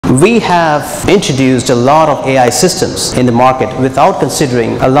We have introduced a lot of AI systems in the market without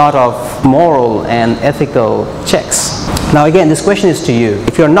considering a lot of moral and ethical checks. Now again, this question is to you.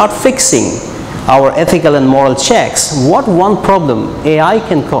 If you're not fixing our ethical and moral checks, what one problem AI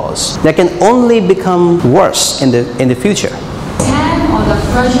can cause that can only become worse in the future? Scan or the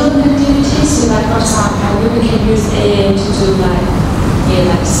fraudulent activities, so like for example, we can use AI to do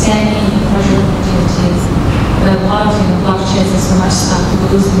like scanning fraudulent activities. A lot of blockchains and so much stuff, people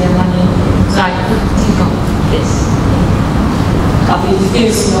losing their money. So I could think of this. But if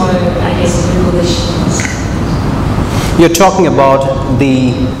there's no, I guess, regulations. You're talking about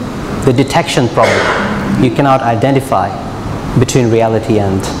the detection problem. You cannot identify between reality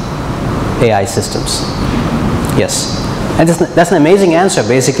and AI systems. Yes. And that's an amazing answer.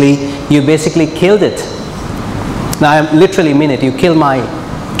 Basically, you basically killed it. Now, I literally mean it. You killed my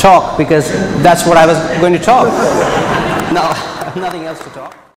talk because that's what I was going to talk. Now, nothing else to talk.